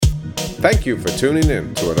Thank you for tuning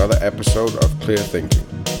in to another episode of Clear Thinking,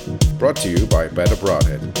 brought to you by Better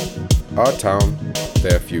Broadhead. Our town,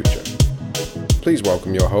 their future. Please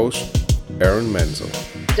welcome your host, Erin Menzel.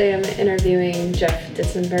 Today I'm interviewing Jeff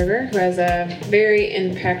Ditzenberger, who has a very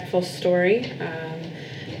impactful story.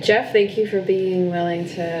 Jeff, thank you for being willing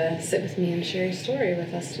to sit with me and share your story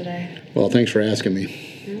with us today. Well, thanks for asking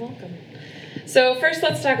me. You're welcome. So first,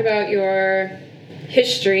 let's talk about your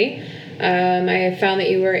history. I found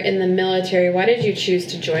that you were in the military. Why did you choose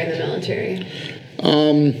to join the military?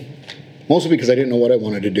 Mostly because I didn't know what I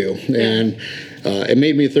wanted to do. And it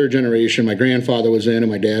made me a third generation. My grandfather was in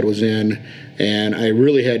and my dad was in. And I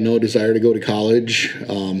really had no desire to go to college.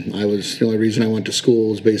 The only reason I went to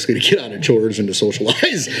school was basically to get out of chores and to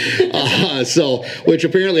socialize. Which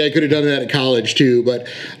apparently I could have done that at college too. But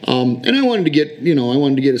and I wanted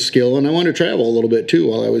to get a skill, and I wanted to travel a little bit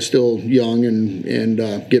too while I was still young and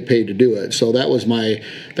get paid to do it. So that was my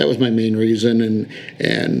main reason,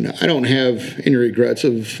 and I don't have any regrets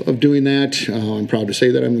of doing that. I'm proud to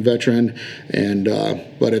say that I'm a veteran, and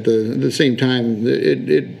but at the same time,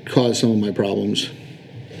 it caused some of my problems.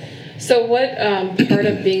 So what part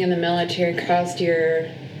of being in the military caused your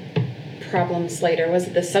problems later? Was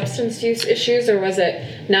it the substance use issues, or was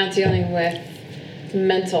it not dealing with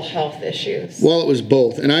mental health issues? Well, it was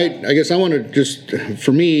both. And I guess I want to just,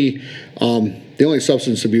 for me, the only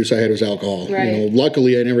substance abuse I had was alcohol. Right.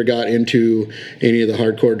 Luckily, I never got into any of the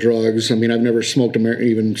hardcore drugs. I mean, I've never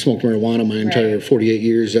even smoked marijuana my entire 48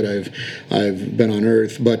 years that I've been on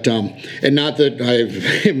Earth. But and not that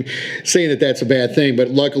I'm saying that that's a bad thing, but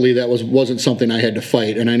luckily that wasn't something I had to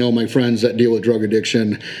fight. And I know my friends that deal with drug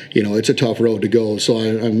addiction, it's a tough road to go. So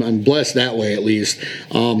I'm blessed that way at least.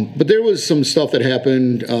 But there was some stuff that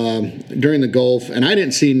happened during the Gulf, and I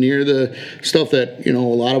didn't see near the stuff that a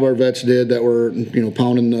lot of our vets did that were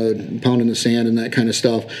pounding the sand and that kind of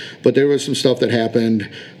stuff. But there was some stuff that happened,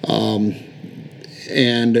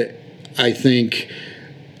 and I think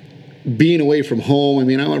being away from home. I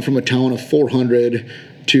mean, I went from a town of 400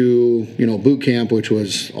 to boot camp, which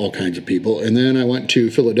was all kinds of people, and then I went to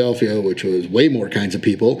Philadelphia, which was way more kinds of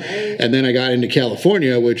people, and then I got into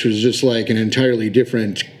California, which was just like an entirely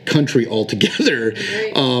different country altogether.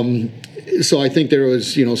 So I think there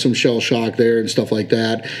was, some shell shock there and stuff like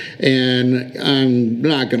that. And I'm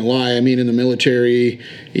not going to lie. I mean, in the military,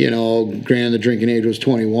 granted the drinking age was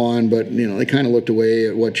 21, but, they kind of looked away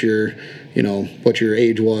at what your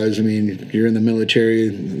age was. I mean, you're in the military,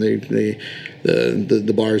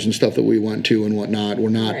 the bars and stuff that we went to and whatnot were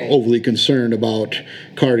not overly concerned about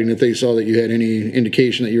carding if they saw that you had any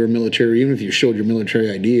indication that you were military. Even if you showed your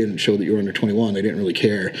military ID and showed that you were under 21, they didn't really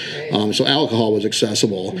care. So alcohol was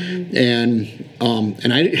accessible.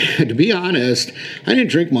 And I, to be honest, I didn't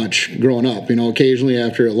drink much growing up. Occasionally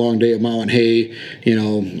after a long day of mowing hay,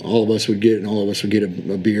 all of us would get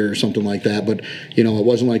a beer or something like that. But it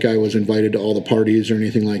wasn't like I was invited to all the parties or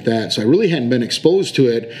anything like that. So I really hadn't been exposed to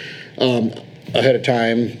it ahead of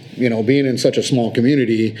time. Being in such a small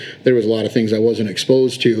community, there was a lot of things I wasn't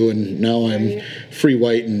exposed to, and now I'm free,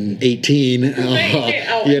 white, and 18,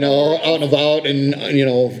 out and about, and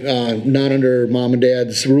not under mom and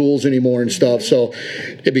dad's rules anymore and stuff. So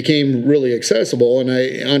it became really accessible, and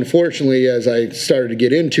unfortunately, as I started to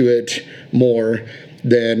get into it more,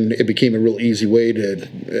 then it became a real easy way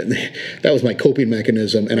that was my coping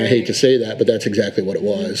mechanism, and I hate to say that, but that's exactly what it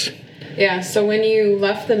was. Yeah, so when you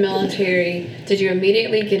left the military, did you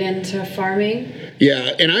immediately get into farming?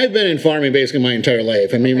 Yeah, and I've been in farming basically my entire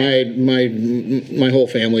life. I mean, my whole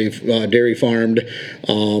family dairy farmed,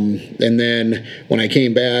 and then when I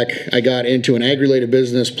came back, I got into an ag-related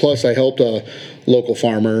business, plus I helped a local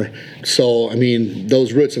farmer. So, I mean,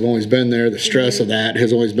 those roots have always been there. The stress of that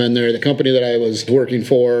has always been there. The company that I was working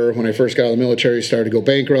for when I first got out of the military started to go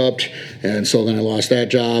bankrupt, and so then I lost that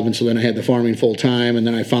job, and so then I had the farming full time, and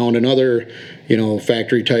then I found another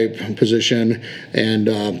factory type position, and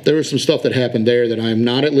there was some stuff that happened there that I'm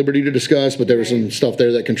not at liberty to discuss, but there was some stuff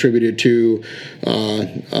there that contributed to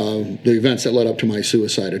the events that led up to my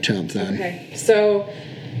suicide attempt then. Okay, so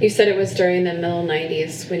you said it was during the middle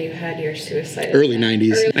 90s when you had your suicide attempt. Early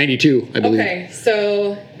 90s, 92, I believe. Okay,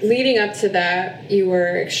 so leading up to that, you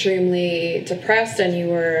were extremely depressed and you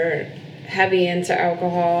were heavy into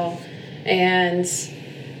alcohol, and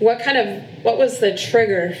what was the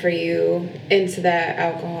trigger for you into that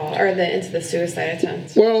alcohol or into the suicide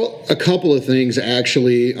attempt? Well, a couple of things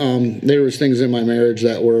actually. There was things in my marriage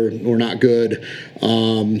that were not good.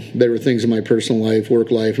 There were things in my personal life, work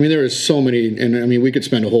life. I mean, there was so many, and I mean, we could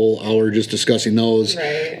spend a whole hour just discussing those.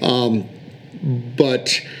 Right.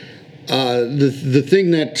 But the thing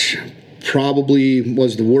that probably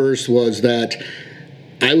was the worst was that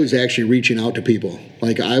I was actually reaching out to people.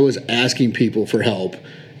 Like, I was asking people for help.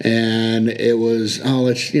 And it was,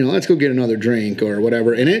 let's go get another drink or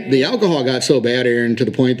whatever. And the alcohol got so bad, Aaron, to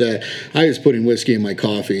the point that I was putting whiskey in my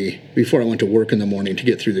coffee before I went to work in the morning to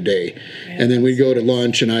get through the day. And then we'd go to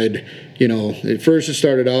lunch, and at first it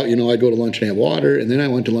started out, I'd go to lunch and have water, and then I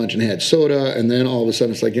went to lunch and had soda, and then all of a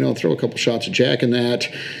sudden it's like, throw a couple shots of Jack in that,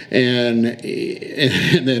 and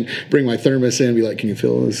then bring my thermos in and be like, can you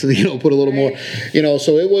fill this? Put a little more,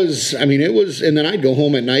 so it was, and then I'd go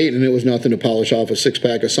home at night, and it was nothing to polish off a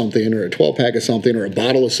 6-pack of something or a 12-pack of something or a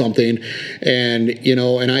bottle of something. And,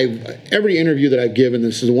 every interview that I've given,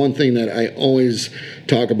 this is the one thing that I always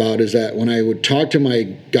talk about, is that when I would talk to my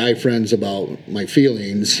guy friends about my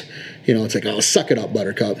feelings, it's like, oh, suck it up,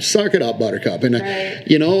 Buttercup. Suck it up, Buttercup. And,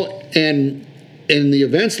 and in the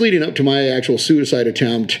events leading up to my actual suicide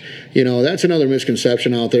attempt, that's another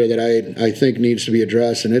misconception out there that I think needs to be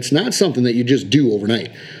addressed. And it's not something that you just do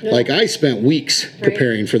overnight. No. Like, I spent weeks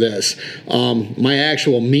preparing for this. My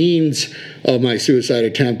actual means of my suicide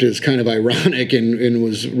attempt is kind of ironic and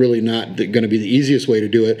was really not going to be the easiest way to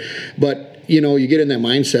do it. But you get in that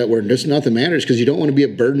mindset where just nothing matters because you don't want to be a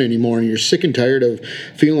burden anymore, and you're sick and tired of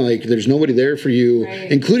feeling like there's nobody there for you,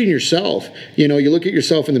 including yourself. You look at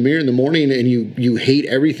yourself in the mirror in the morning and you hate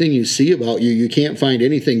everything you see about you. You can't find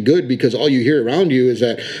anything good because all you hear around you is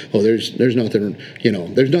that, oh, there's nothing,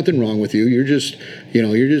 there's nothing wrong with you. You're just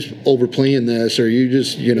overplaying this, or you're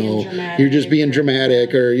just being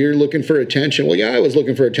dramatic, or you're looking for attention. Well, yeah, I was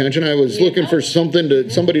looking for attention. I was looking for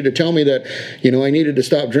somebody to tell me that, I needed to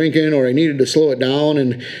stop drinking, or I needed to slow it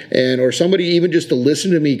down, or somebody even just to listen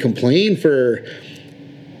to me complain for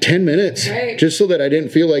 10 minutes, just so that I didn't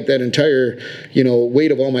feel like that entire,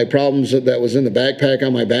 weight of all my problems that was in the backpack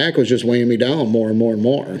on my back was just weighing me down more and more and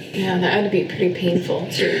more. Yeah, that had to be pretty painful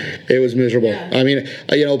too. It was miserable.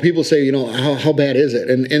 Yeah. People say, how bad is it?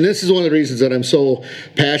 And this is one of the reasons that I'm so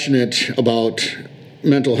passionate about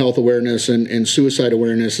mental health awareness and suicide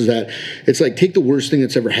awareness, is that it's like, take the worst thing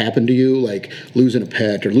that's ever happened to you, like losing a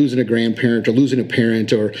pet or losing a grandparent or losing a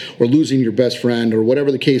parent or losing your best friend or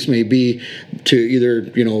whatever the case may be, to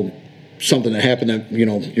either, something that happened that,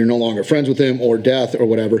 you're no longer friends with them, or death or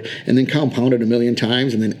whatever, and then compound it a million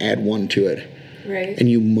times and then add one to it. Right. And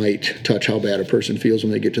you might touch how bad a person feels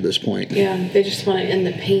when they get to this point. Yeah, they just want to end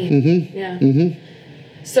the pain. Mm-hmm. Yeah. Mm-hmm.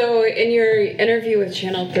 So in your interview with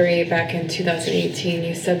Channel 3 back in 2018,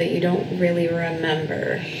 you said that you don't really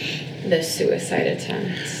remember the suicide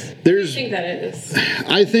attempt. What do you think that is?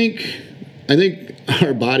 I think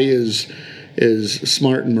our body is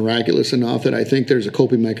smart and miraculous enough that I think there's a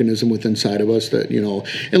coping mechanism within inside of us that,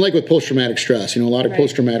 and like with post-traumatic stress, a lot of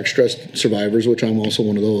post-traumatic stress survivors, which I'm also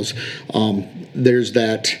one of those, there's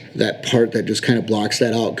that part that just kind of blocks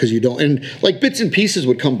that out because you don't, and like bits and pieces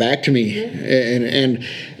would come back to me. And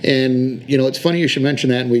it's funny you should mention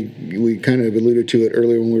that, and we kind of alluded to it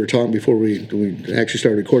earlier when we were talking before we actually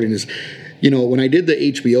started recording, is, when I did the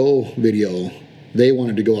HBO video, they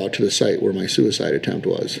wanted to go out to the site where my suicide attempt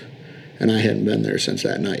was. And I hadn't been there since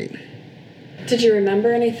that night. Did you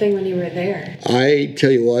remember anything when you were there? I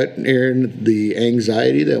tell you what, Aaron, the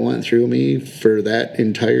anxiety that went through me for that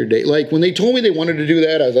entire day. Like, when they told me they wanted to do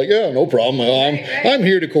that, I was like, yeah, no problem. I'm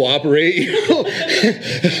here to cooperate.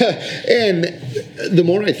 And the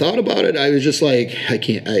more I thought about it, I was just like,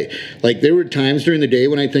 there were times during the day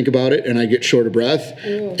when I think about it and I get short of breath.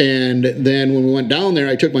 Ooh. And then when we went down there,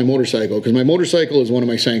 I took my motorcycle, because my motorcycle is one of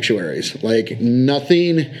my sanctuaries. Like,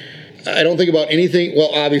 nothing... I don't think about anything. Well,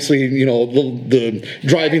 obviously, the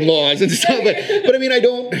driving laws and stuff. But I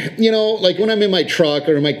don't, like when I'm in my truck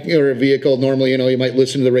or a vehicle, normally, you might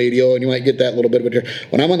listen to the radio and you might get that little bit of a.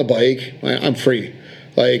 When I'm on the bike, I'm free.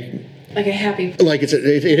 Like a happy place. Like it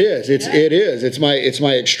is. It's my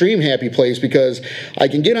extreme happy place, because I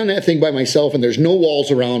can get on that thing by myself and there's no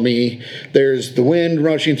walls around me. There's the wind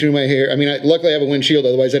rushing through my hair. Luckily I have a windshield,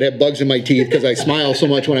 otherwise I'd have bugs in my teeth because I smile so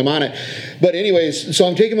much when I'm on it. But anyways, so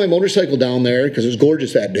I'm taking my motorcycle down there because it was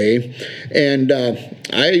gorgeous that day, and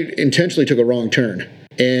I intentionally took a wrong turn.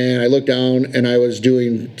 And I looked down and I was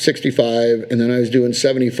doing 65, and then I was doing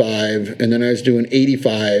 75, and then I was doing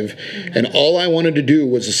 85. And all I wanted to do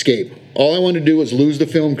was escape. All I wanted to do was lose the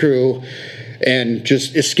film crew and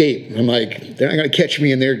just escape. I'm like, they're not going to catch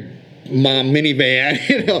me in their mom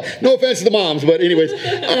minivan. No offense to the moms, but anyways.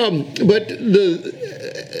 But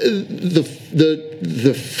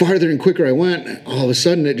the farther and quicker I went, all of a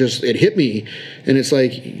sudden it hit me. And it's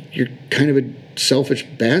like, you're kind of a selfish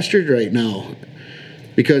bastard right now.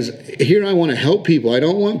 Because here I want to help people. I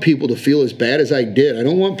don't want people to feel as bad as I did. I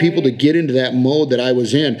don't want people to get into that mode that I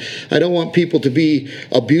was in. I don't want people to be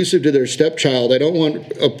abusive to their stepchild. I don't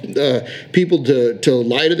want people to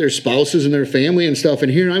lie to their spouses and their family and stuff.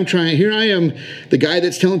 And here I am, the guy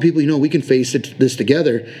that's telling people, we can face this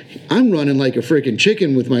together. I'm running like a freaking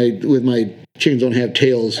chicken with my chickens don't have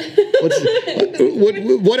tails.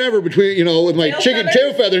 Whatever between, with my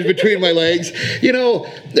tail feathers between my legs, no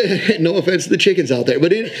offense to the chickens out there,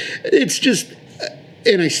 but it's just,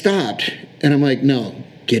 and I stopped and I'm like, no,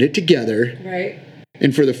 get it together. Right.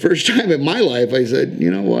 And for the first time in my life, I said, you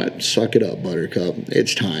know what? Suck it up, Buttercup.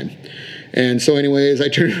 It's time. And so anyways, I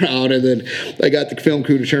turned around and then I got the film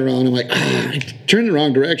crew to turn around. I'm like, I turned the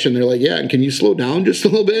wrong direction. They're like, yeah, and can you slow down just a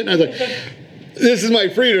little bit? And I was like, this is my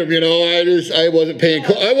freedom, I wasn't paying,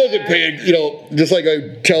 just like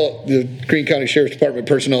I tell the Greene County Sheriff's Department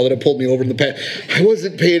personnel that have pulled me over in the past, I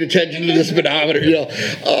wasn't paying attention to the speedometer,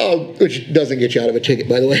 which doesn't get you out of a ticket,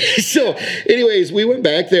 by the way. So anyways, we went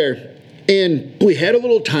back there and we had a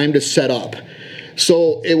little time to set up.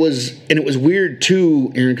 So it was weird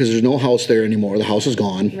too, Aaron, because there's no house there anymore. The house is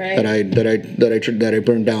gone that I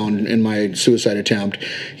burned down in my suicide attempt.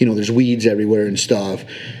 There's weeds everywhere and stuff.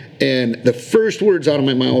 And the first words out of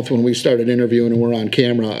my mouth when we started interviewing and we're on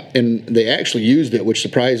camera, and they actually used it, which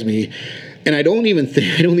surprised me. And I don't even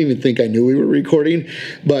think I knew we were recording,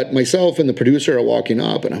 but myself and the producer are walking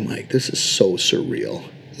up, and I'm like, this is so surreal.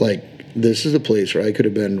 Like, this is a place where I could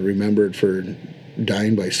have been remembered for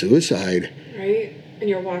dying by suicide. Right. And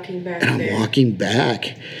you're walking back. And I'm walking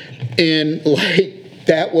back, and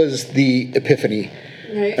that was the epiphany.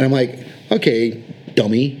 Right. And I'm like, okay,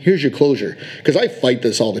 dummy, here's your closure. Because I fight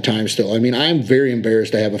this all the time still. I mean, I'm very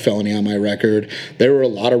embarrassed to have a felony on my record. There were a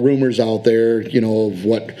lot of rumors out there, of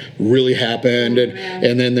what really happened.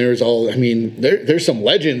 And then there's there's some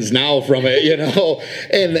legends now from it,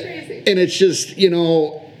 And it's just,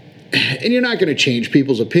 and you're not going to change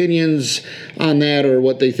people's opinions on that or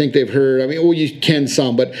what they think they've heard. I mean, well, you can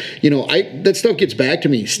some, but, that stuff gets back to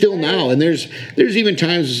me still now. And there's even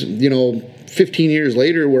times, 15 years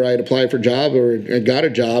later where I'd apply for a job or got a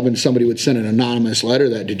job and somebody would send an anonymous letter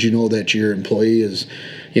that, did you know that your employee is,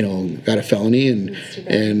 got a felony and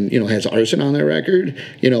has arson on their record?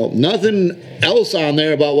 Nothing else on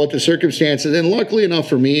there about what the circumstances. And luckily enough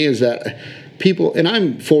for me is that people, and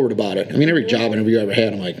I'm forward about it. I mean, every job interview I ever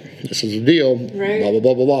had, I'm like, this is a deal, right. Blah, blah,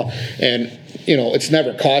 blah, blah, blah. And, it's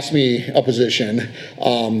never cost me a position.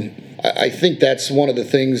 I think that's one of the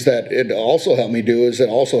things that it also helped me do is it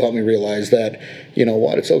also helped me realize that,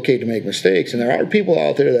 it's okay to make mistakes. And there are people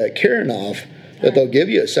out there that care enough that they'll give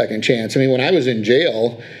you a second chance. I mean, when I was in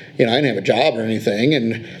jail, I didn't have a job or anything.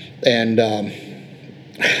 And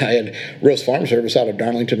I had Rose Farm Service out of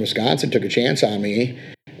Darlington, Wisconsin, took a chance on me,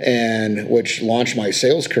 and which launched my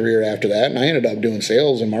sales career after that. And I ended up doing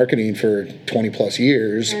sales and marketing for 20 plus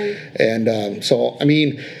years. Right. And so, I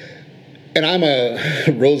mean, and I'm a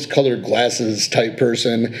rose-colored glasses type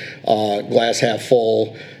person, glass half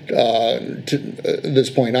full to this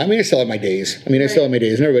point. I mean, I still have my days. I still have my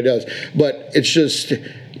days, and everybody does. But it's just,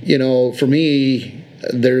 for me,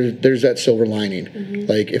 there's that silver lining. Mm-hmm.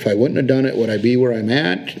 Like, if I wouldn't have done it, would I be where I'm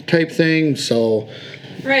at type thing? So,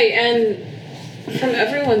 right, and from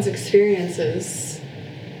everyone's experiences,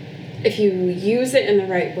 if you use it in the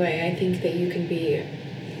right way, I think that you can be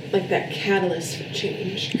like that catalyst for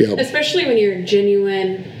change. Yep. Especially when you're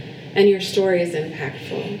genuine and your story is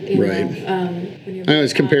impactful. Right. I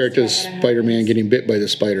always compare it to Spider-Man getting bit by the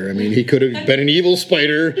spider. I mean, he could have been an evil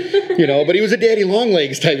spider, but he was a daddy long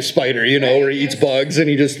legs type spider, where he eats bugs and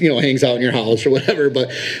he just, hangs out in your house or whatever.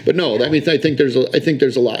 But no, I mean, I think there's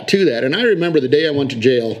a lot to that. And I remember the day I went to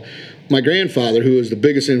jail, my grandfather, who was the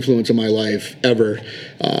biggest influence in my life ever,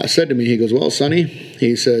 said to me, he goes, well, Sonny,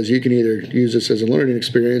 he says, you can either use this as a learning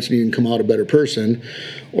experience and you can come out a better person,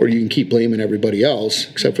 or you can keep blaming everybody else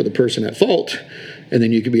except for the person at fault, and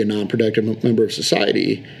then you can be a non-productive member of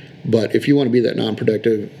society. But if you want to be that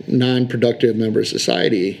non-productive member of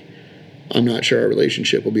society, I'm not sure our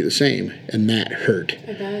relationship will be the same. And that hurt.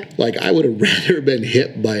 I bet. Like, I would have rather been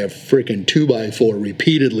hit by a freaking 2x4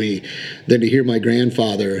 repeatedly than to hear my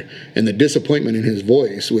grandfather and the disappointment in his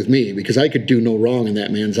voice with me, because I could do no wrong in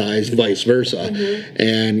that man's eyes, vice versa. Mm-hmm.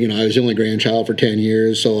 And, I was the only grandchild for 10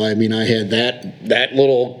 years. So, I mean, I had that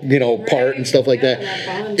little, right. part and stuff like that.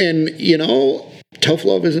 And, tough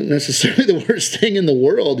love isn't necessarily the worst thing in the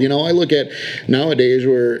world. I look at nowadays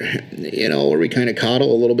where we kind of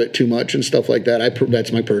coddle a little bit too much and stuff like that.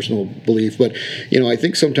 That's my personal belief. But, I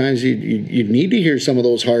think sometimes you need to hear some of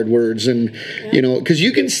those hard words and, because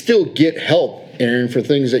you can still get help Aaron, for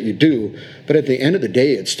things that you do. But at the end of the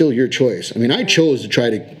day, it's still your choice. I mean, I chose to try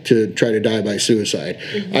to die by suicide.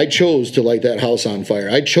 Mm-hmm. I chose to light that house on fire.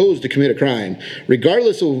 I chose to commit a crime,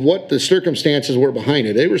 regardless of what the circumstances were behind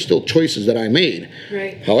it. They were still choices that I made.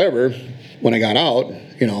 Right. However, when I got out,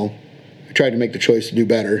 I tried to make the choice to do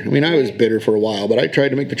better. I mean, I was bitter for a while, but I tried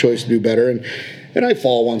to make the choice to do better, and I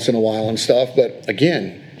fall once in a while and stuff. But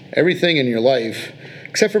again, everything in your life,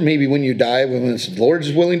 except for maybe when you die, when the Lord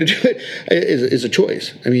is willing to do it, is a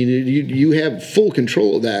choice. I mean, you have full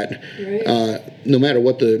control of that, right. No matter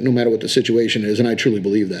what the situation is, and I truly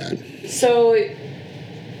believe that. So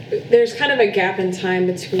there's kind of a gap in time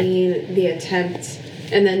between the attempt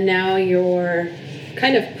and then now your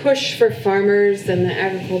kind of push for farmers and the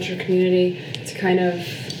agriculture community to kind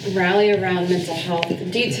of rally around mental health,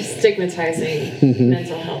 destigmatizing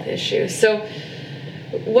mental health issues. So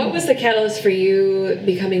what was the catalyst for you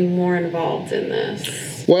becoming more involved in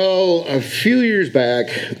this? Well, a few years back,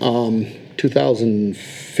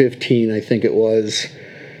 2015, I think it was,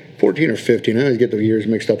 14 or 15, I always get the years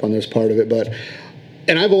mixed up on this part of it,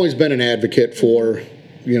 and I've always been an advocate for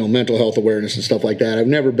mental health awareness and stuff like that. I've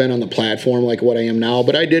never been on the platform like what I am now,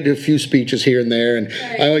 but I did a few speeches here and there, and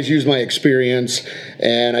I always use my experience.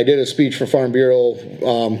 And I did a speech for Farm Bureau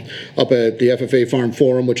up at the FFA Farm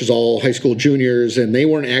Forum, which is all high school juniors, and they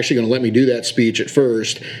weren't actually going to let me do that speech at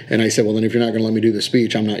first. And I said, well, then if you're not going to let me do the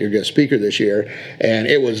speech, I'm not your guest speaker this year. And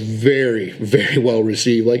it was very, very well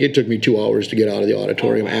received. Like, it took me 2 hours to get out of the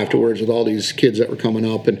auditorium afterwards with all these kids that were coming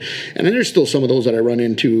up. And then there's still some of those that I run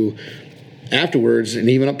into afterwards, and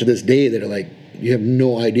even up to this day, that are like, you have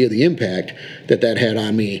no idea the impact that had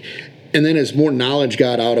on me. And then as more knowledge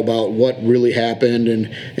got out about what really happened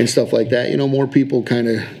and stuff like that, more people kind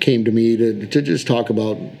of came to me to just talk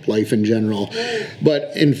about life in general.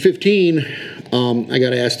 But in 15, I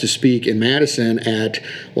got asked to speak in Madison at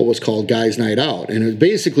what was called Guys Night Out. And it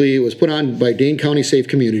was put on by Dane County Safe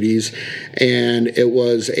Communities, and it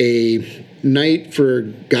was a night for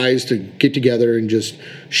guys to get together and just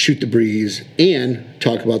shoot the breeze and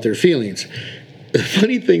talk about their feelings. The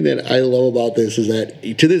funny thing that I love about this is that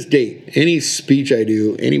to this date, any speech I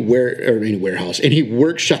do, any warehouse, any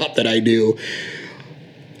workshop that I do,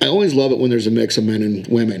 I always love it when there's a mix of men and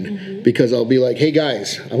women, because I'll be like, hey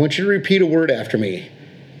guys, I want you to repeat a word after me.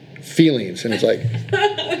 Feelings. And it's like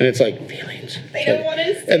feelings. They don't want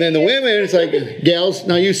to say And then the women, it's like, gals,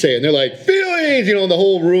 now you say it. And they're like, feelings, and the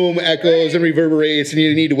whole room echoes and reverberates, and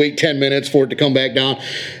you need to wait 10 minutes for it to come back down.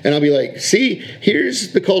 And I'll be like, see,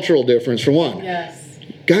 here's the cultural difference for one. Yes.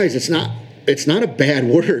 Guys, it's not a bad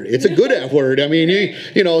word. It's a good F word. I mean,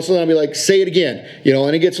 so then I'll be like, say it again,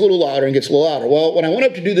 and it gets a little louder and gets a little louder. Well, when I went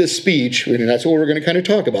up to do this speech, and that's what we're going to kind of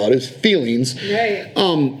talk about, is feelings. Right.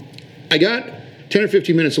 I got 10 or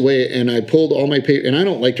 15 minutes away, and I pulled all my paper, and I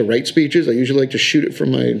don't like to write speeches. I usually like to shoot it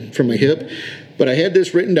from my hip, but I had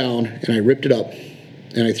this written down, and I ripped it up,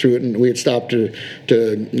 and I threw it, and we had stopped to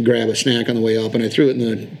grab a snack on the way up, and I threw it in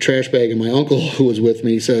the trash bag, and my uncle, who was with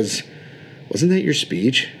me, says, wasn't that your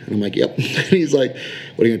speech? And I'm like, yep. And he's like,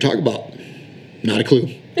 what are you going to talk about? Not a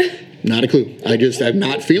clue. Not a clue. I'm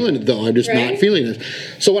not feeling it, though. I'm just not feeling it.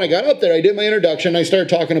 So when I got up there, I did my introduction. I started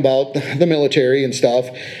talking about the military and stuff,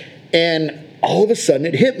 and all of a sudden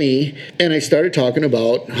it hit me, and I started talking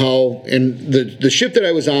about how, and the ship that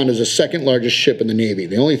I was on is the second largest ship in the Navy.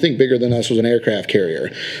 The only thing bigger than us was an aircraft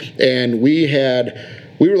carrier. And we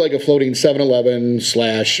were like a floating 7-Eleven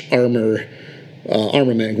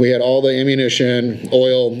 /armament. We had all the ammunition,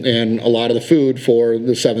 oil, and a lot of the food for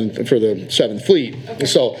the 7th Fleet. Okay.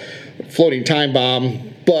 So, floating time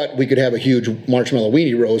bomb, but we could have a huge marshmallow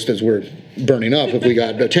weenie roast as we're burning up if we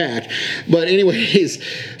got attacked. But anyways,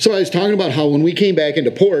 so I was talking about how when we came back into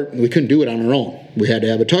port, we couldn't do it on our own. We had to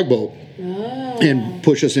have a tugboat and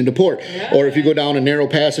push us into port. Yeah. Or if you go down a narrow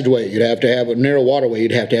passageway, you'd have to have a narrow waterway,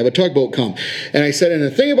 you'd have to have a tugboat come. And I said, and the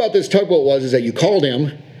thing about this tugboat is that you called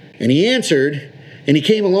him, and he answered, and he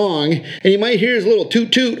came along, and you might hear his little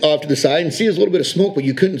toot-toot off to the side and see his little bit of smoke, but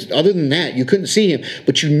you couldn't, other than that, you couldn't see him,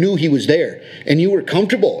 but you knew he was there, and you were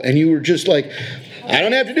comfortable, and you were just like, I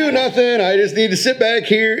don't have to do nothing, I just need to sit back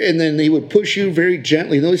here. And then he would push you very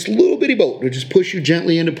gently. This little bitty boat would just push you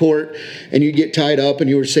gently into port, and you'd get tied up, and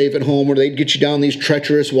you were safe at home, or they'd get you down these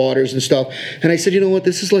treacherous waters and stuff. And I said, you know what,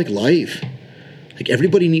 this is like life. Like,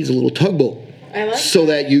 everybody needs a little tugboat. I like so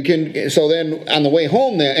that you can. So then on the way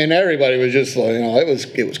home, there, and everybody was just like,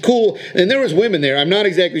 it was cool. And there was women there. I'm not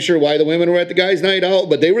exactly sure why the women were at the guys' night out,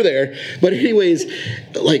 but they were there. But anyways,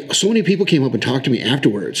 like, so many people came up and talked to me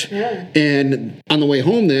afterwards. Yeah. And on the way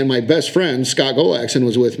home, then my best friend Scott Golaxon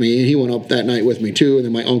was with me. He went up that night with me too. And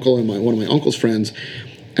then my uncle and one of my uncle's friends.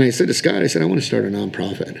 And I said to Scott, I want to start a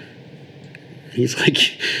nonprofit. He's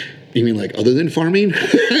like, you mean like other than farming?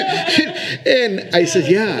 And I says,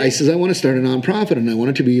 yeah. I says, I want to start a nonprofit, and I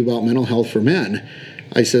want it to be about mental health for men.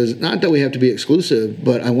 I says, not that we have to be exclusive,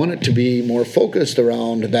 but I want it to be more focused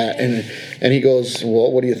around that. And he goes,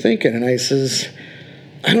 well, what are you thinking? And I says,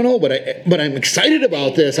 I don't know, but I'm excited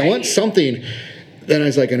about this. I want something. Then I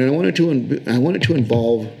was like, and I wanted to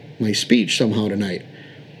involve my speech somehow tonight.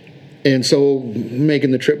 And so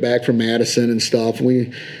making the trip back from Madison and stuff,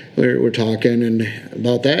 we're talking and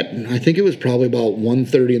about that. And I think it was probably about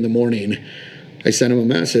 1:30 in the morning. I sent him a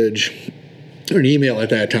message or an email at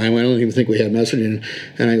that time. I don't even think we had messaging.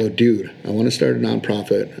 And I go, dude, I want to start a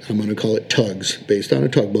nonprofit. I'm going to call it Tugs, based on a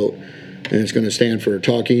tugboat. And it's going to stand for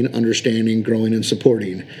talking, understanding, growing, and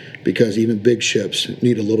supporting, because even big ships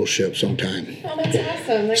need a little ship sometime. Oh, that's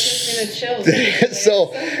awesome. That gives me the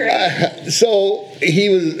chills. So he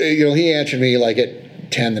was, he answered me like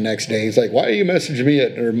at 10 the next day. He's like, why are you messaging me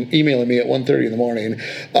or emailing me at 1:30 in the morning?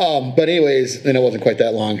 But anyways, and it wasn't quite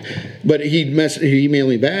that long. But he emailed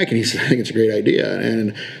me back, and he said, I think it's a great idea.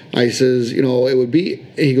 And I says, it would be,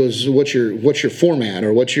 he goes, what's your format,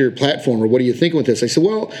 or what's your platform, or what are you thinking with this? I said,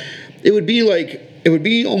 well, it would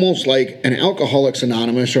be almost like an Alcoholics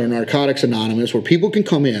Anonymous or a Narcotics Anonymous, where people can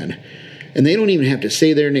come in and they don't even have to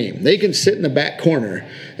say their name. They can sit in the back corner,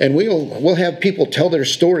 and we'll have people tell their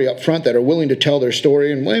story up front that are willing to tell their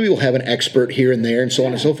story, and maybe we'll have an expert here and there and so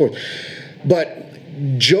on and so forth.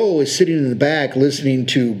 But Joe is sitting in the back listening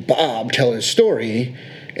to Bob tell his story,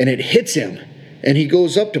 and it hits him. And he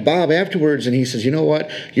goes up to Bob afterwards and he says, you know what?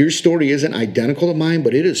 Your story isn't identical to mine,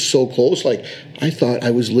 but it is so close. Like, I thought I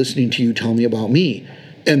was listening to you tell me about me.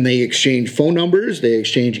 And they exchange phone numbers, they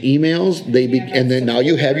exchange emails, and then now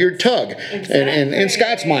you have your Tug. Exactly. And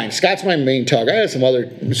Scott's mine. Scott's my main Tug. I have some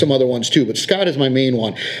other ones too, but Scott is my main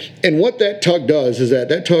one. And what that Tug does is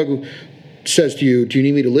that Tug says to you, do you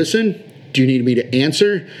need me to listen? Do you need me to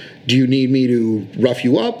answer? Do you need me to rough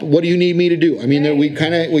you up? What do you need me to do? I mean, we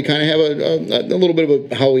kind of have a little bit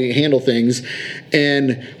of how we handle things,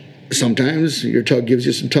 and sometimes your Tug gives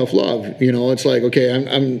you some tough love. It's like, okay,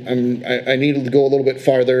 I need to go a little bit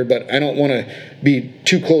farther, but I don't want to be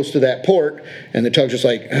too close to that port. And the Tug's just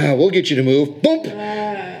like, we'll get you to move. Boom.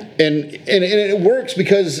 And it works,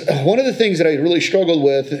 because one of the things that I really struggled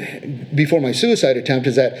with before my suicide attempt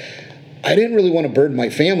is that I didn't really want to burden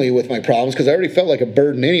my family with my problems, because I already felt like a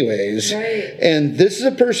burden anyways. Right. And this is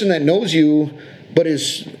a person that knows you, but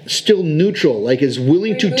is still neutral, like is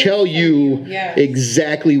willing to tell you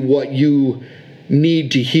exactly what you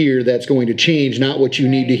need to hear that's going to change, not what you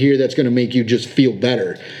need to hear that's going to make you just feel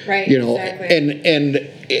better. Right. Exactly.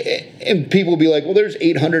 And people will be like, well, there's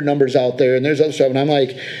 800 numbers out there, and there's other stuff. And I'm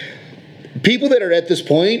like, people that are at this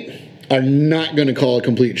point are not going to call a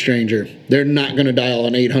complete stranger. They're not going to dial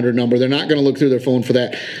an 800 number. They're not going to look through their phone for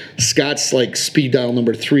that. Scott's like speed dial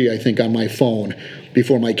number 3, I think, on my phone.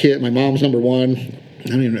 Before my mom's number 1. I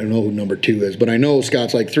don't even know who number 2 is, but I know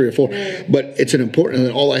Scott's like 3 or 4. But it's an important,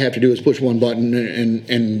 and all I have to do is push one button,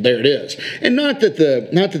 and there it is. And not that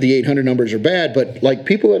the 800 numbers are bad, but like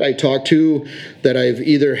people that I talk to that I've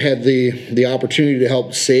either had the opportunity to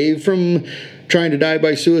help save from trying to die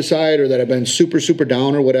by suicide, or that have been super, super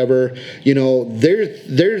down or whatever,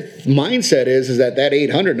 their mindset is that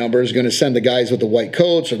 800 number is going to send the guys with the white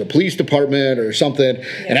coats or the police department or something,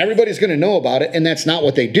 and everybody's going to know about it, and that's not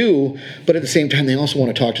what they do. But at the same time, they also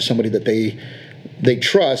want to talk to somebody that they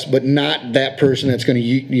trust, but not that person that's going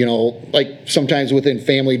to, like sometimes within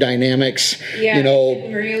family dynamics, it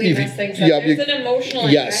can really mess things up. There's an emotional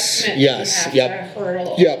investment you have to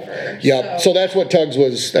hurdle over. So that's what Tugs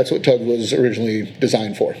was originally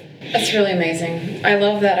designed for. That's really amazing. I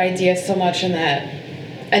love that idea so much, and that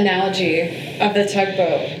analogy of the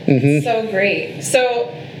tugboat. Mm-hmm. So great.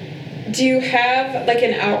 So do you have like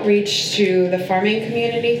an outreach to the farming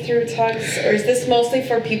community through Tugs, or is this mostly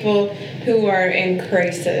for people who are in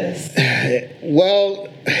crisis? Well,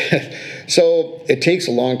 so it takes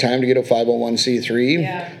a long time to get a 501c3.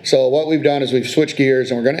 Yeah. So what we've done is we've switched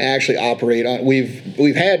gears, and we're going to actually operate on.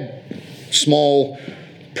 We've had small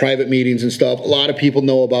private meetings and stuff. A lot of people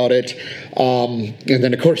know about it. And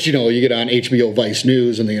then, of course, you get on HBO Vice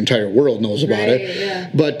News, and the entire world knows about it. Yeah.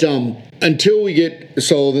 But until we get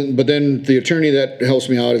but then the attorney that helps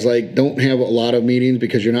me out is like, don't have a lot of meetings,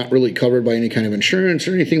 because you're not really covered by any kind of insurance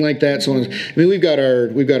or anything like that. So we've got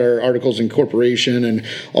our articles in corporation and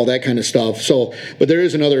all that kind of stuff. So, but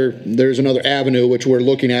there's another avenue which we're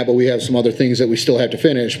looking at, but we have some other things that we still have to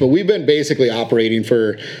finish. But we've been basically operating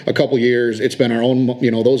for a couple years. It's been our own,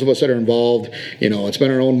 those of us that are involved, it's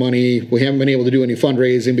been our own money. We haven't been able to do any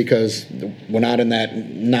fundraising because we're not in that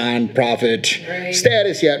nonprofit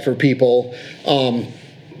status yet for people.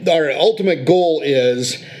 our ultimate goal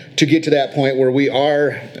is to get to that point where we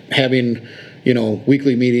are having,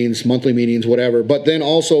 weekly meetings, monthly meetings, whatever, but then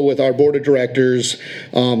also with our board of directors,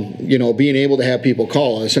 being able to have people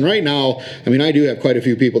call us. And right now, I do have quite a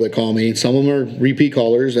few people that call me. Some of them are repeat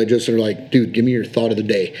callers. I just are like, dude, give me your thought of the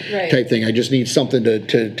day type thing. I just need something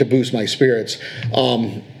to boost my spirits.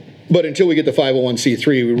 But until we get the 501c3,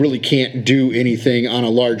 we really can't do anything on a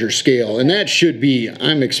larger scale. And that should be,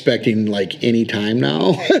 I'm expecting like any time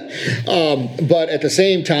now. But at the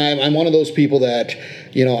same time, I'm one of those people that,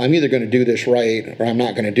 I'm either going to do this right or I'm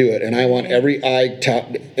not going to do it. And I want every I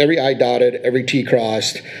dotted, every T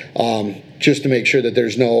crossed, just to make sure that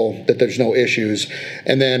there's no issues.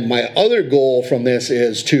 And then my other goal from this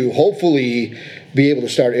is to hopefully be able to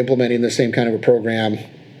start implementing the same kind of a program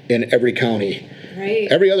in every county. Right.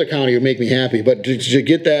 Every other county would make me happy, but to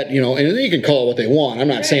get that, and then you can call it what they want. I'm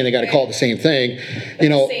not saying they got to call it the same thing,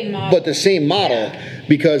 but the same model,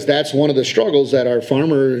 because that's one of the struggles that our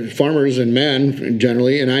farmers and men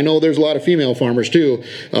generally, and I know there's a lot of female farmers too,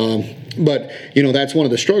 but that's one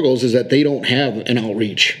of the struggles is that they don't have an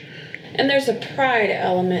outreach. And there's a pride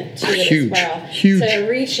element to it Huge, as well. huge. To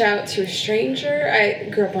reach out to a stranger, I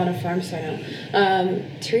grew up on a farm, so I know.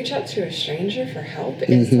 To reach out to a stranger for help,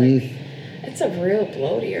 it's like, it's a real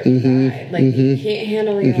blow to your pride. Like, you can't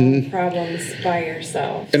handle your own problems by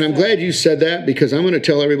yourself. And I'm glad you said that, because I'm going to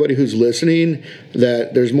tell everybody who's listening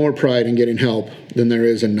that there's more pride in getting help than there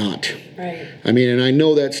is in not. Right. And I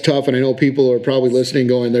know that's tough, and I know people are probably listening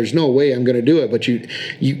going, there's no way I'm going to do it. But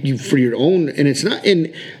you for your own, and it's not,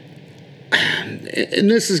 and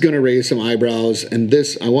this is going to raise some eyebrows, and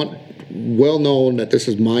this, I want well known that this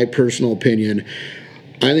is my personal opinion.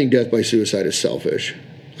 I think death by suicide is selfish.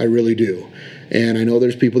 I really do. And I know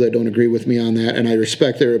there's people that don't agree with me on that, and I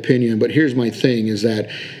respect their opinion, but here's my thing, is that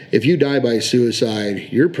if you die by suicide,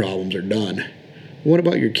 your problems are done. What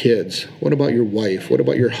about your kids? What about your wife? What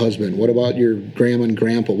about your husband? What about your grandma and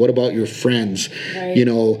grandpa? What about your friends? Right.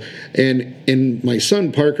 And my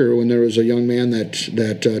son Parker, when there was a young man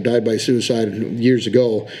that died by suicide years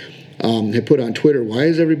ago, had put on Twitter, why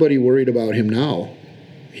is everybody worried about him now?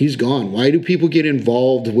 He's gone. Why do people get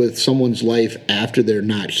involved with someone's life after they're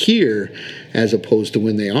not here as opposed to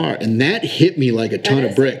when they are? And that hit me like a ton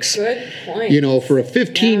of bricks. Good point. For a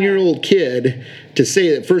 15-year-old kid to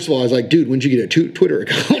say that, first of all, I was like, dude, when'd you get a Twitter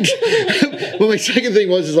account? But my second thing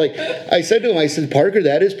was, I said to him, I said, Parker,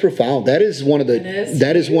 that is profound. That is one of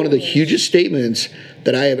the hugest statements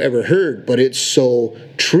that I have ever heard, but it's so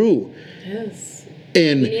true. It is.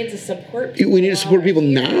 And we need to support people. We need to support people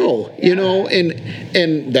now,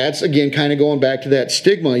 and that's, again, kind of going back to that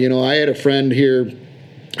stigma. I had a friend here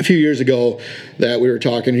a few years ago that we were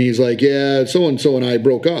talking, and he's like, yeah, so-and-so and I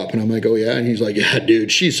broke up. And I'm like, oh, yeah? And he's like, yeah,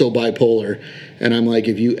 dude, she's so bipolar. And I'm like,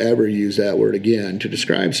 if you ever use that word again to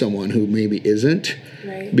describe someone who maybe isn't,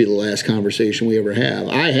 right, be the last conversation we ever have.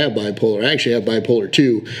 I have bipolar. I actually have bipolar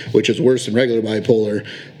 2, which is worse than regular bipolar.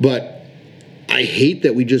 But I hate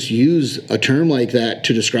that we just use a term like that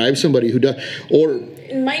to describe somebody who does, or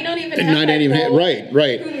might not even have bipolar,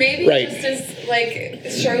 right, who maybe just is like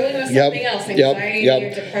struggling with yep, something else, anxiety or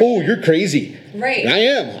depression. Oh, you're crazy. Right. I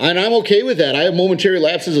am, and I'm okay with that. I have momentary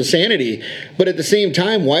lapses of sanity, but at the same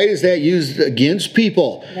time, why is that used against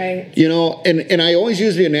people? Right. And I always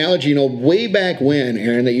use the analogy, way back when,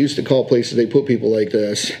 Aaron, they used to call places they put people like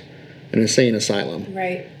this an insane asylum.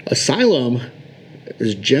 Right. Asylum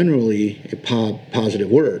is generally a positive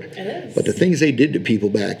word. It is. But the things they did to people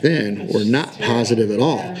back then were not positive at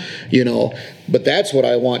all. Yeah. But that's what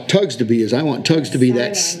I want Tugs to be. Is I want Tugs to be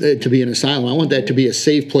to be an asylum. I want that to be a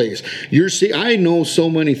safe place. I know so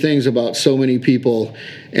many things about so many people,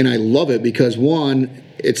 and I love it because, one,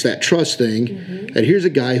 it's that trust thing. That here's a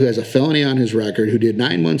guy who has a felony on his record, who did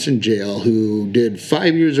 9 months in jail, who did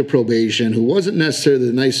 5 years of probation, who wasn't necessarily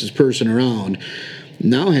the nicest person around,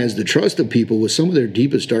 now has the trust of people with some of their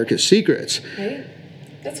deepest, darkest secrets. Right.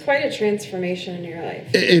 That's quite a transformation in your life.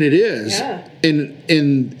 And it is. Yeah. And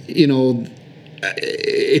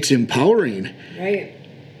it's empowering. Right.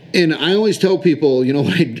 And I always tell people,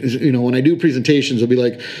 when I do presentations, they'll be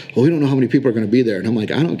like, well, we don't know how many people are going to be there. And I'm like,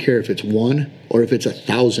 I don't care if it's 1 or if it's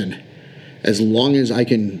 1,000. As long as I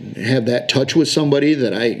can have that touch with somebody,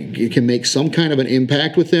 that I can make some kind of an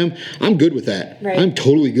impact with them, I'm good with that. Right. I'm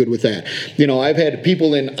totally good with that. I've had people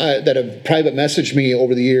that have private messaged me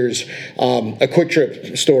over the years. A Quick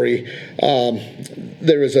Trip story.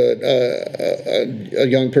 There was a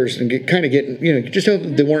young person kind of getting, just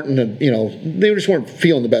they weren't in they just weren't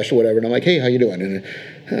feeling the best or whatever. And I'm like, hey, how you doing? And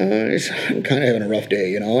I'm kind of having a rough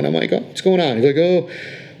day, And I'm like, oh, what's going on? He's like, oh,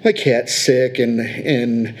 my cat's sick and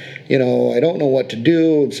I don't know what to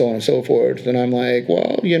do and so on and so forth. And I'm like,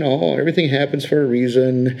 well, everything happens for a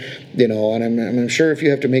reason, and I'm sure if you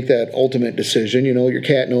have to make that ultimate decision, your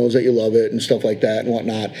cat knows that you love it and stuff like that and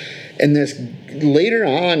whatnot. And this later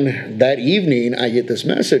on that evening, I get this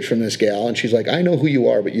message from this gal, and she's like, I know who you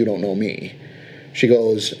are, but you don't know me. She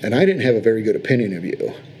goes, and I didn't have a very good opinion of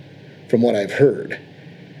you from what I've heard.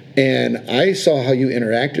 And I saw how you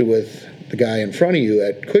interacted with the guy in front of you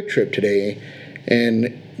at Quick Trip today.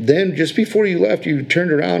 And then just before you left, you turned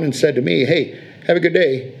around and said to me, hey, have a good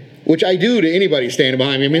day, which I do to anybody standing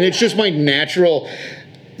behind me. I mean, it's just my natural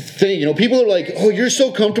thing. People are like, oh, you're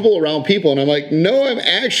so comfortable around people. And I'm like, no, I'm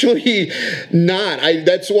actually not.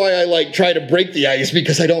 That's why I try to break the ice,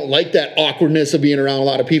 because I don't like that awkwardness of being around a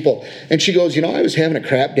lot of people. And she goes, I was having a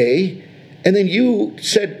crap day. And then you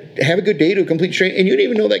said, have a good day to a complete stranger. And you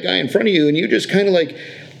didn't even know that guy in front of you. And you just kind of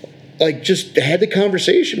just had the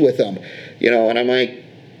conversation with them, and I'm like,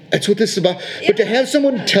 that's what this is about. Yeah. But to have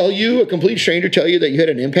someone tell you, a complete stranger tell you that you had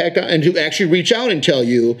an impact on, and to actually reach out and tell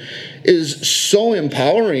you is so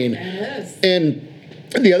empowering. It is.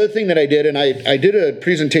 And the other thing that I did, and I did a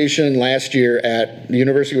presentation last year at the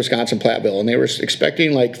University of Wisconsin-Platteville, and they were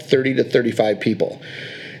expecting 30 to 35 people.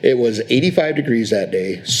 It was 85 degrees that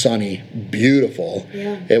day, sunny, beautiful.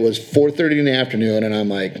 Yeah. It was 4:30 in the afternoon, and I'm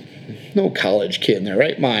like, no college kid in their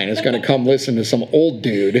right mind is going to come listen to some old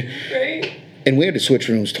dude. Right. And we had to switch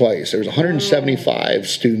rooms twice. There was 175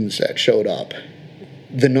 students that showed up.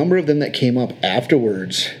 The number of them that came up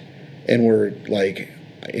afterwards and were like,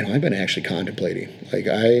 I've been actually contemplating.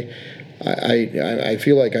 I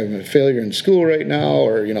feel like I'm a failure in school right now,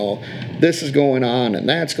 or, this is going on and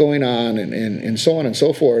that's going on and so on and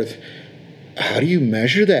so forth. How do you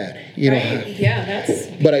measure that? Right. Yeah, that's.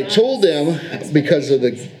 But I told them, because of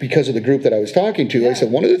the group that I was talking to, I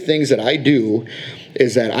said, one of the things that I do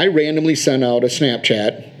is that I randomly send out a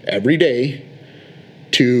Snapchat every day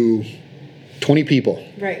to 20 people.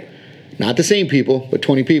 Right. Not the same people, but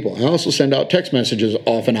 20 people. I also send out text messages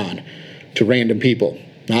off and on to random people.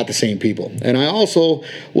 Not the same people. And I also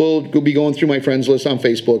will be going through my friends list on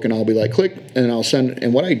Facebook, and I'll be like, click, and I'll send,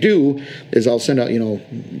 and what I do is I'll send out,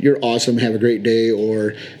 you're awesome, have a great day,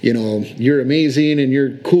 or, you're amazing and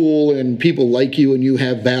you're cool and people like you and you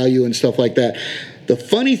have value and stuff like that. The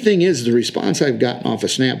funny thing is, the response I've gotten off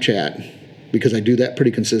of Snapchat, because I do that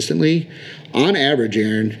pretty consistently, on average,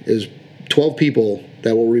 Aaron, is 12 people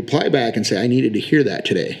that will reply back and say, I needed to hear that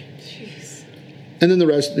today. And then the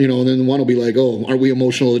rest, and then one will be like, oh, aren't we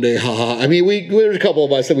emotional today? Ha ha. I mean, there's a couple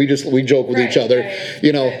of us that we joke with each other,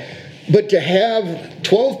 Right. But to have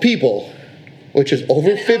 12 people, which is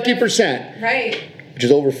over 50%. Right. Which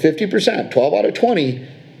is over 50%, 12 out of 20,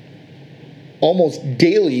 almost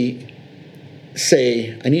daily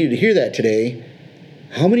say, I needed to hear that today.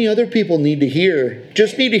 How many other people need to hear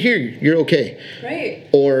you're okay? Right.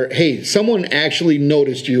 Or, hey, someone actually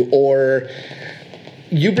noticed you, or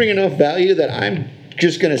you bring enough value that I'm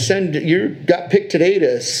just going to send, you got picked today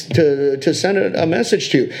to send a message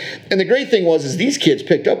to. And the great thing is these kids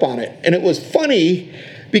picked up on it. And it was funny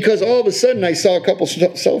because all of a sudden I saw a couple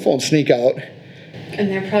cell phones sneak out. And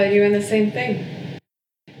they're probably doing the same thing.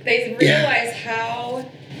 They realize how,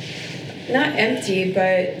 not empty,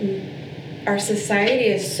 but our society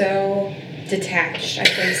is so detached, I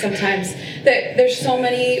think, sometimes. That there's so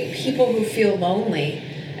many people who feel lonely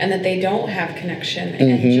and that they don't have connection.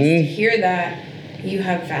 And just to hear that you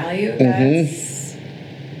have value,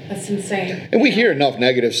 that's insane. And we hear enough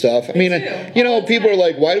negative stuff. I mean, people are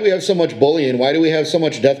like, why do we have so much bullying? Why do we have so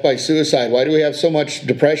much death by suicide? Why do we have so much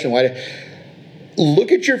depression?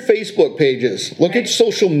 Look at your Facebook pages. Look at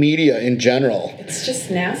social media in general. It's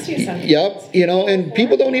just nasty sometimes. Yep. And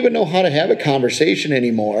people don't even know how to have a conversation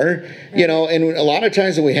anymore. Right. And a lot of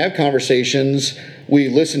times when we have conversations, we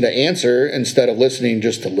listen to answer instead of listening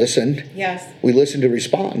just to listen. Yes. We listen to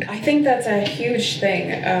respond. I think that's a huge thing.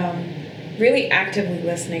 Really actively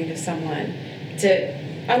listening to someone to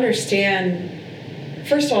understand,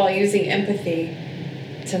 first of all, using empathy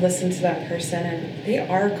to listen to that person, and they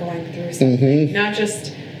are going through something. Not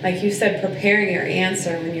just, like you said, preparing your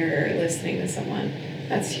answer when you're listening to someone.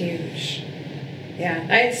 That's huge.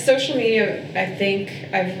 Yeah. Social media, I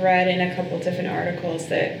think I've read in a couple different articles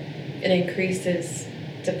that it increases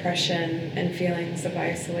depression and feelings of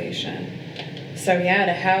isolation. So to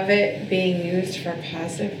have it being used for a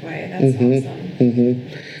positive way, that's awesome.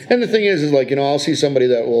 And the thing is I'll see somebody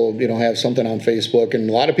that will, have something on Facebook, and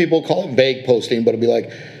a lot of people call it vague posting, but it'll be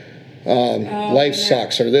like, life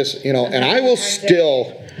sucks, or this, and I will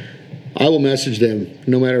message them,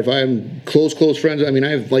 no matter if I'm close friends. I mean, I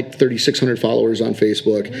have 3,600 followers on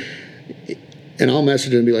Facebook. and I'll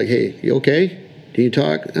message him and be like, hey, you okay? Can you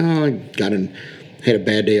talk? Oh, I had a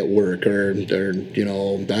bad day at work, or you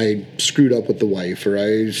know, I screwed up with the wife, or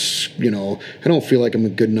I don't feel like I'm a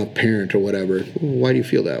good enough parent or whatever. Why do you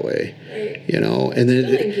feel that way? Right. You know, and then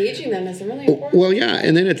still engaging them is really important. Well, yeah,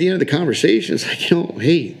 and then at the end of the conversation, it's like, you know,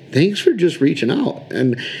 hey, thanks for just reaching out,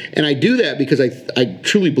 and I do that because I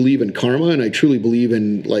truly believe in karma, and I truly believe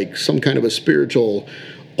in like some kind of a spiritual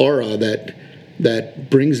aura that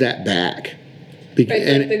brings that back. Right,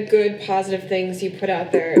 like the good, positive things you put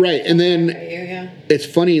out there. Right, and then it's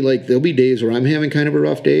funny, like, there'll be days where I'm having kind of a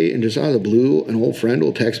rough day, and just out of the blue, an old friend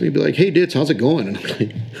will text me and be like, hey, Ditz, how's it going? And I'm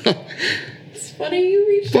like, it's funny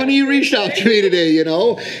you reached out to me today, you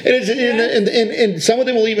know? And, and some of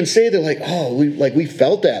them will even say, they're like, oh, we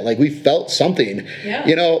felt that. Like, we felt something. Yeah.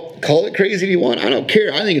 You know, call it crazy if you want. I don't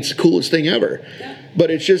care. I think it's the coolest thing ever. Yeah.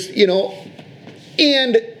 But it's just, you know...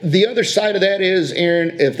 And the other side of that is,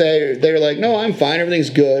 Aaron, if they're like, no, I'm fine, everything's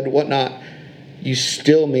good, whatnot, you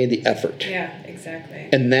still made the effort. Yeah, exactly.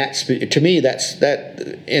 And that's, to me, that's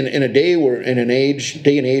in a day and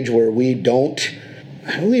age where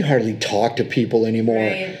we hardly talk to people anymore.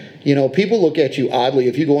 Right. You know, people look at you oddly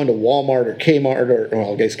if you go into Walmart or Kmart, or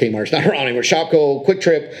well, I guess Kmart's not around anymore, Shopko, Quick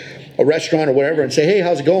Trip, a restaurant or whatever, and say, hey,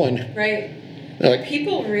 how's it going? Right. Like,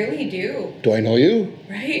 people really do. Do I know you?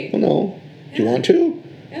 Right. Well, no. Do you want to?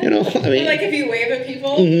 Yeah. You know, I mean, like if you wave at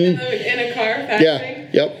people in a car passing.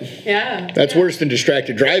 Yeah. Yep. Yeah. That's worse than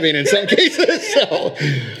distracted driving in some cases. So.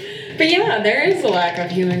 But yeah, there is a lack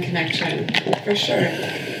of human connection for sure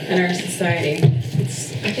in our society.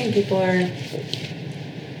 I think people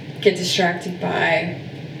get distracted by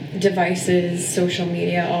devices, social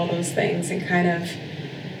media, all those things, and kind of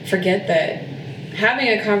forget that having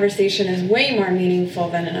a conversation is way more meaningful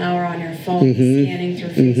than an hour on your phone scanning through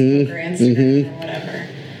Facebook or Instagram or whatever.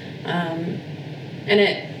 And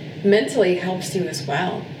it mentally helps you as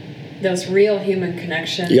well. Those real human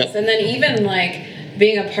connections. Yep. And then even like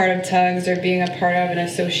being a part of Tugs or being a part of an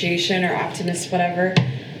association or Optimist, whatever,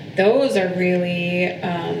 those are really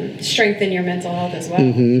strengthen your mental health as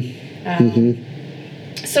well.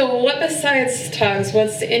 So what besides Tugs,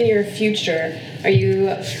 what's in your future? Are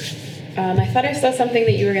you... I thought I saw something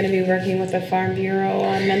that you were going to be working with the Farm Bureau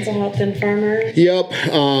on mental health and farmers. Yep.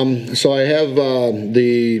 So I have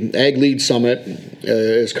the Ag Lead Summit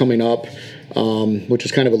is coming up, which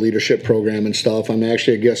is kind of a leadership program and stuff. I'm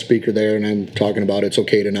actually a guest speaker there, and I'm talking about it's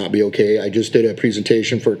okay to not be okay. I just did a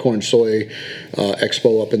presentation for Corn Soy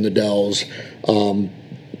Expo up in the Dells. And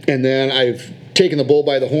then I've taken the bull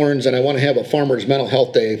by the horns, and I want to have a Farmers Mental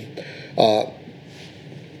Health Day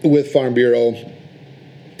with Farm Bureau.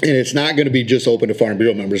 And it's not going to be just open to Farm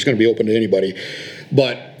Bureau members. It's going to be open to anybody.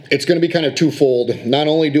 But it's going to be kind of twofold. Not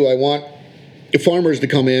only do I want farmers to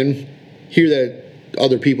come in, hear that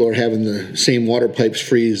other people are having the same water pipes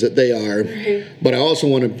freeze that they are, but I also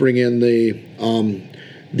want to bring in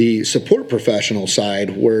the support professional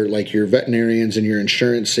side, where like your veterinarians and your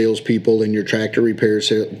insurance salespeople and your tractor repair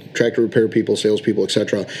people, salespeople,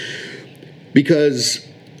 etc. Because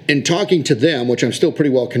in talking to them, which I'm still pretty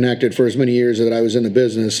well connected for as many years that I was in the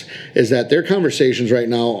business, is that their conversations right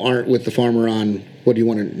now aren't with the farmer on what do you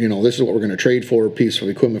want to, this is what we're going to trade for, piece of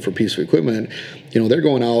equipment for piece of equipment. They're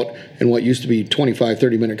going out, and what used to be 25,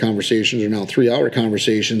 30-minute conversations are now 3-hour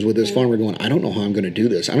conversations with this farmer going, I don't know how I'm going to do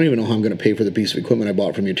this. I don't even know how I'm going to pay for the piece of equipment I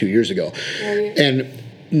bought from you 2 years ago. Right. And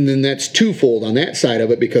then that's twofold on that side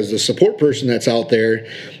of it, because the support person that's out there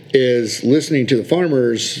is listening to the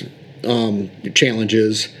farmers'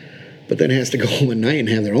 challenges, but then has to go home at night and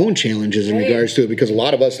have their own challenges in regards to it, because a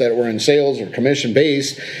lot of us that were in sales or commission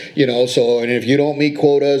based, and if you don't meet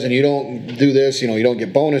quotas and you don't do this, you don't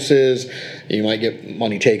get bonuses, you might get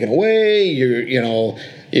money taken away, and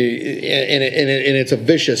it's a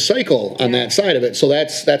vicious cycle on that side of it. So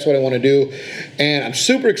that's what I want to do, and I'm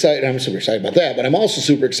super excited about that, but I'm also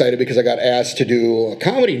super excited because I got asked to do a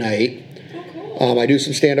comedy night. I do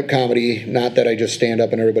some stand-up comedy. Not that I just stand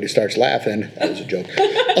up and everybody starts laughing. That was a joke.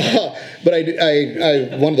 But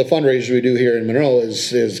I one of the fundraisers we do here in Monroe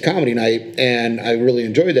is comedy night, and I really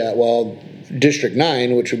enjoyed that. Well, District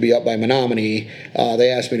 9, which would be up by Menominee, they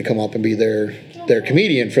asked me to come up and be their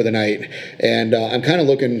comedian for the night, and I'm kind of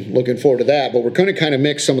looking forward to that. But we're going to kind of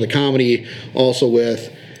mix some of the comedy also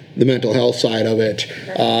with the mental health side of it,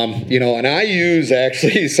 and I use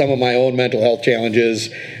actually some of my own mental health challenges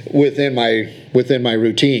within my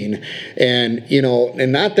routine, and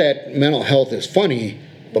and not that mental health is funny,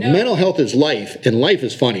 but mental health is life, and life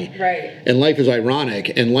is funny, right? And life is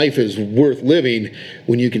ironic, and life is worth living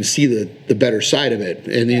when you can see the better side of it,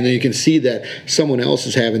 and you can see that someone else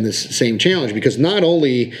is having this same challenge, because not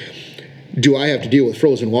only do I have to deal with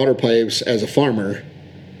frozen water pipes as a farmer?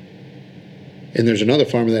 And there's another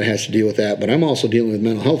farmer that has to deal with that, but I'm also dealing with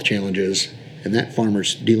mental health challenges, and that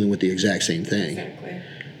farmer's dealing with the exact same thing. Exactly.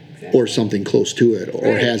 Or something close to it,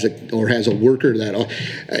 or has a worker that,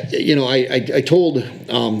 I told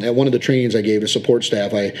at one of the trainings I gave to support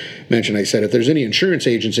staff, I mentioned, I said, if there's any insurance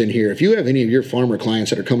agents in here, if you have any of your farmer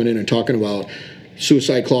clients that are coming in and talking about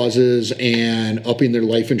suicide clauses and upping their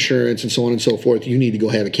life insurance and so on and so forth, you need to go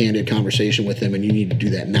have a candid conversation with them, and you need to do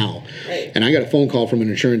that now. Right. And I got a phone call from an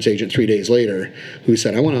insurance agent 3 days later who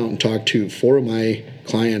said, I went out and talked to 4 of my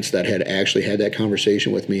clients that had actually had that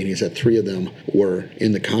conversation with me, and he said 3 of them were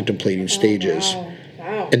in the contemplating stages.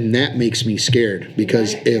 Wow. And that makes me scared,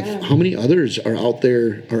 because how many others are out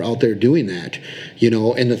there doing that,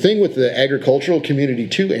 And the thing with the agricultural community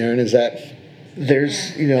too, Aaron, is that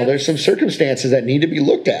there's some circumstances that need to be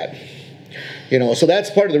looked at. So that's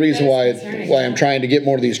part of the reason why I'm trying to get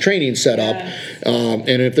more of these trainings set up. And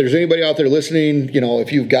if there's anybody out there listening,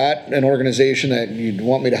 if you've got an organization that you'd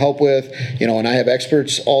want me to help with, and I have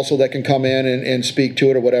experts also that can come in and speak to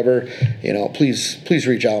it or whatever, please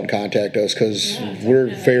reach out and contact us, because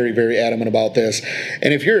we're very, very adamant about this.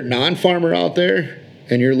 And if you're a non-farmer out there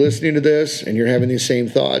and you're listening to this and you're having these same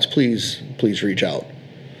thoughts, please reach out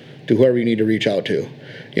to whoever you need to reach out to.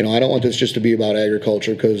 I don't want this just to be about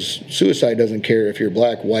agriculture, because suicide doesn't care if you're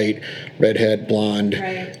black, white, redhead, blonde,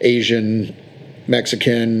 Asian,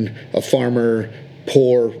 Mexican, a farmer,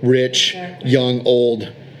 poor, rich, young,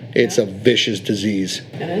 old. It's a vicious disease.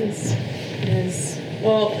 It is.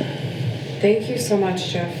 Well, thank you so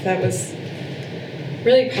much, Jeff. That was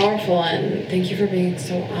really powerful, and thank you for being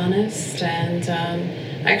so honest. And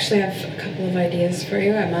I actually have a couple of ideas for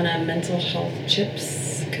you. I'm on a mental health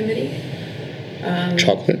CHIPS committee.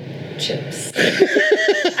 Chocolate? Chips.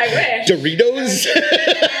 I wish. Doritos?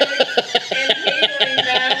 Inhaling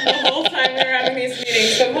them the whole time we were having these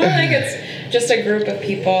meetings. But more like it's just a group of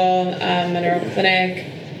people, Monroe Clinic,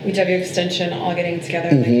 UW Extension, all getting together.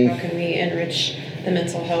 Like, how can we enrich the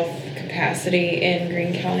mental health capacity in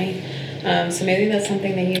Greene County? So maybe that's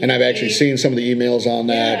something that you... And I've actually seen some of the emails on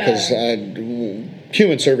that, because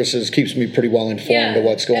Human Services keeps me pretty well informed of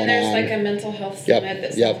what's going on. And there's like a mental health summit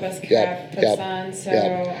that Southwest CAP puts on.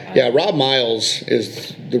 So, Rob Miles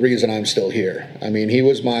is the reason I'm still here. I mean, he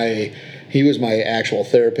was my actual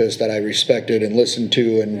therapist that I respected and listened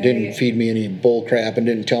to, and didn't feed me any bull crap, and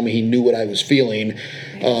didn't tell me he knew what I was feeling,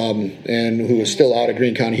 and who was still out of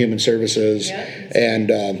Greene County Human Services.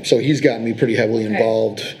 And so he's gotten me pretty heavily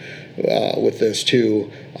involved with this too.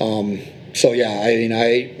 So my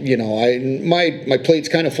plate's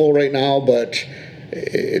kind of full right now, but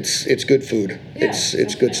it's good food.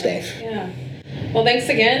 It's good stuff. Yeah. Well, thanks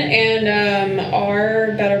again. And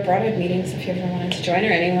our Better Broadhead meetings, if you ever wanted to join,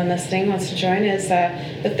 or anyone listening wants to join, is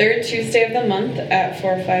the third Tuesday of the month at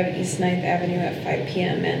 405 East 9th Avenue at 5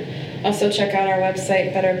 p.m. And also check out our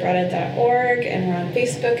website, betterbroadhead.org, and we're on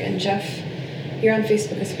Facebook. And Jeff, you're on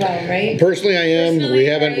Facebook as well, right? Personally, I am. We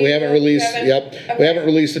haven't released. We haven't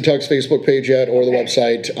released the Tug's Facebook page yet, or the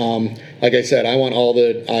website. Like I said, I want all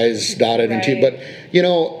the I's dotted and T's. But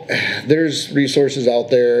there's resources out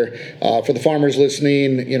there for the farmers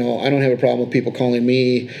listening. I don't have a problem with people calling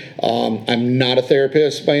me. I'm not a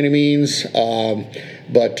therapist by any means.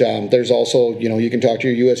 But there's also, you can talk to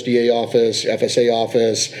your USDA office, FSA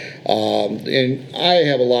office, and I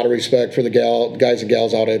have a lot of respect for the guys and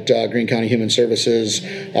gals out at Greene County Human Services.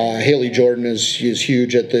 Haley Jordan is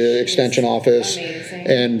huge at the Extension office,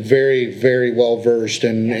 and very, very well versed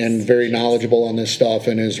and very knowledgeable on this stuff,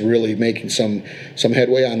 and is really making some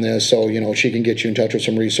headway on this. So she can get you in touch with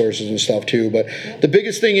some resources and stuff too. But the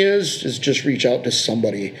biggest thing is just reach out to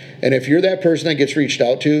somebody, and if you're that person that gets reached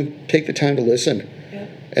out to, take the time to listen.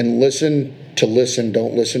 And listen,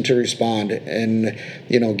 don't listen to respond, and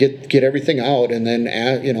get everything out, and then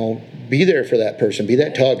be there for that person, be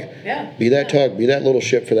that tug, be that tug, be that little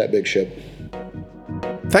ship for that big ship.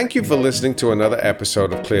 Thank you for listening to another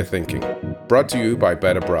episode of Clear Thinking, brought to you by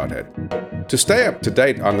Better Broadhead. To stay up to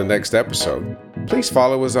date on the next episode, please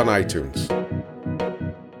follow us on iTunes.